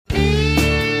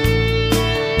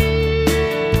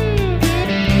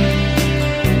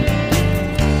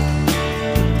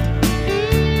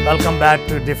Welcome back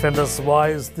to Defender's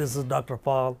Voice. This is Dr.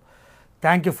 Paul.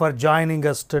 Thank you for joining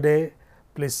us today.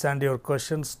 Please send your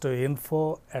questions to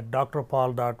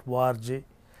info@drpaul.org.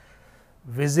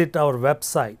 Visit our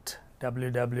website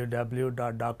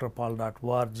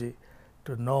www.drpaul.org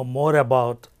to know more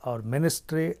about our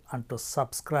ministry and to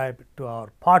subscribe to our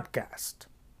podcast.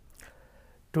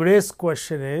 Today's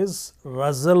question is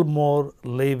Russell Moore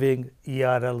leaving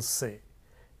ERLC.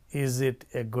 Is it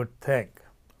a good thing?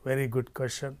 Very good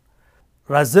question.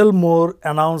 Russell Moore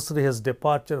announced his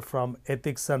departure from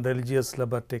Ethics and Religious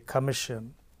Liberty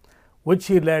Commission, which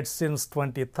he led since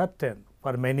 2013.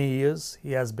 For many years,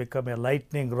 he has become a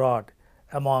lightning rod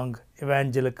among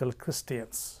evangelical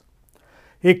Christians.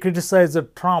 He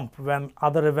criticized Trump when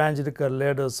other evangelical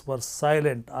leaders were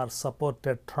silent or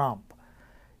supported Trump.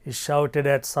 He shouted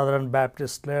at Southern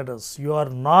Baptist leaders, "You are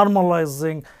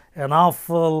normalizing an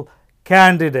awful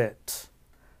candidate.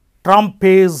 Trump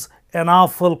is an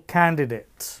awful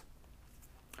candidate."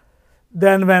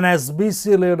 Then when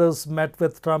SBC leaders met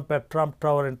with Trump at Trump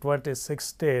Tower in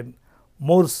 2016,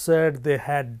 Moore said they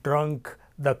had drunk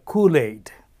the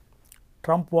Kool-Aid.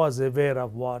 Trump was aware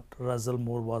of what Russell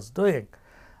Moore was doing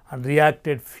and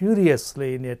reacted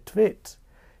furiously in a tweet.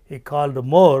 He called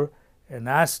Moore a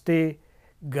nasty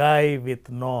guy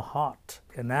with no heart.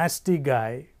 A nasty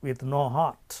guy with no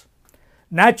heart.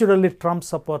 Naturally, Trump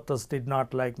supporters did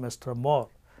not like Mr. Moore.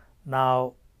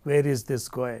 Now, where is this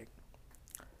going?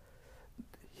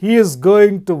 He is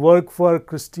going to work for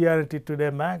Christianity Today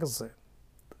magazine,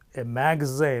 a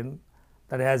magazine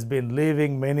that has been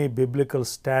leaving many biblical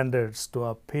standards to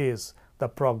appease the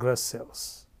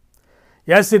progressives.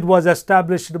 Yes, it was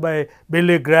established by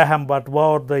Billy Graham, but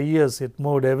over the years it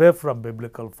moved away from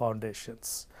biblical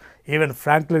foundations. Even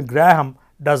Franklin Graham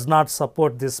does not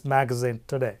support this magazine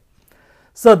today.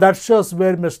 So that shows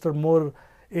where Mr. Moore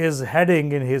is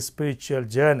heading in his spiritual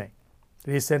journey.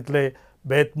 Recently,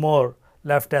 Beth Moore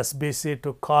left SBC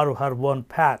to carve her own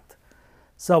path.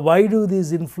 So why do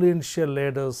these influential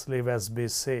leaders leave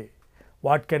SBC?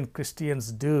 What can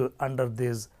Christians do under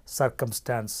these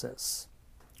circumstances?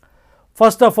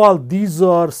 First of all, these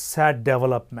are sad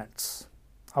developments.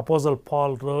 Apostle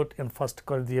Paul wrote in 1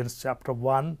 Corinthians chapter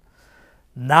 1,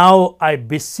 "Now I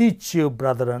beseech you,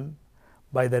 brethren,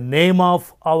 by the name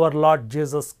of our Lord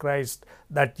Jesus Christ,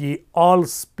 that ye all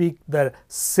speak the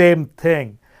same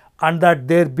thing, and that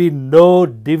there be no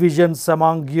divisions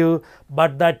among you,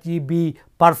 but that ye be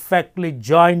perfectly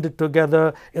joined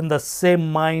together in the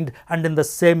same mind and in the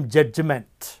same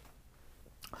judgment."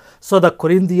 So the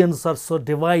Corinthians are so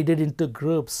divided into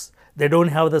groups. They don't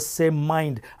have the same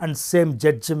mind and same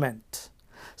judgment.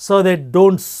 So they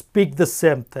don't speak the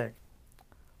same thing.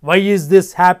 Why is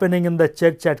this happening in the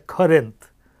church at Corinth?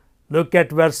 Look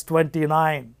at verse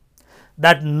 29.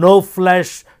 That no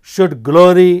flesh should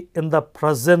glory in the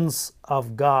presence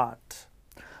of God.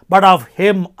 But of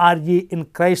him are ye in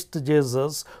Christ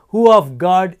Jesus, who of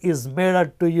God is made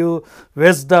unto you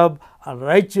wisdom and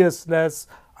righteousness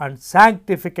and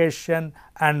sanctification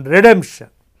and redemption.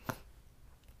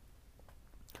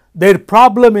 Their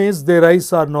problem is their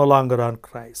eyes are no longer on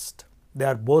Christ. They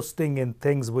are boasting in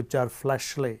things which are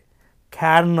fleshly,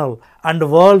 carnal, and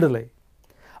worldly.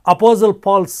 Apostle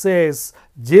Paul says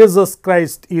Jesus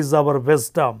Christ is our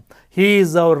wisdom. He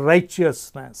is our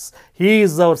righteousness. He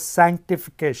is our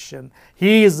sanctification.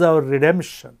 He is our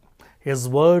redemption. His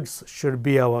words should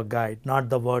be our guide, not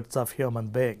the words of human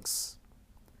beings.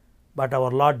 But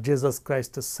our Lord Jesus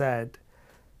Christ said,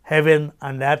 "Heaven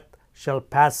and earth shall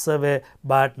pass away,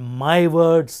 but my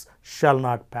words shall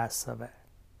not pass away."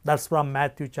 That's from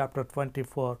Matthew chapter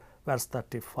 24, verse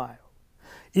 35.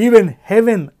 Even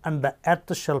heaven and the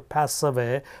earth shall pass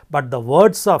away, but the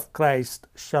words of Christ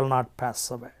shall not pass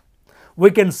away.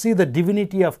 We can see the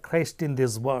divinity of Christ in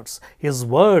these words. His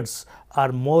words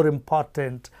are more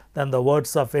important than the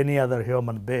words of any other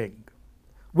human being.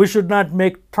 We should not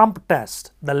make Trump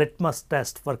test the litmus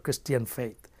test for Christian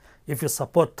faith. If you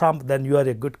support Trump, then you are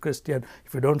a good Christian.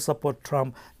 If you don't support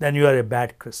Trump, then you are a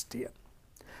bad Christian.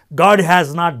 God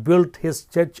has not built his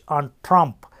church on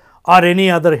Trump or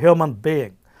any other human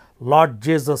being. Lord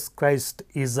Jesus Christ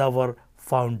is our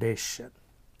foundation.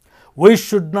 We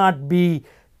should not be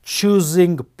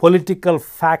choosing political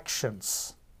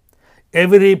factions.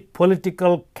 Every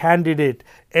political candidate,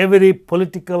 every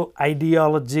political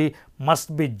ideology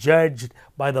must be judged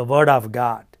by the Word of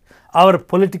God. Our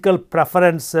political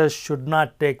preferences should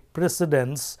not take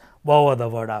precedence over the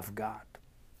Word of God.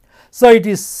 So it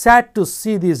is sad to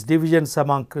see these divisions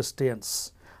among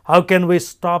Christians. How can we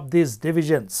stop these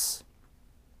divisions?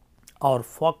 Our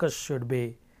focus should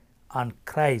be on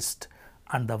Christ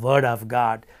and the Word of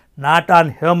God, not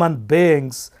on human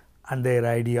beings and their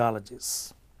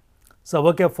ideologies. So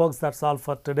okay folks, that's all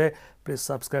for today. Please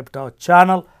subscribe to our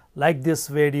channel, like this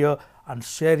video and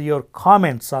share your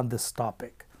comments on this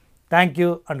topic. Thank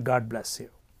you and God bless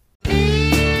you.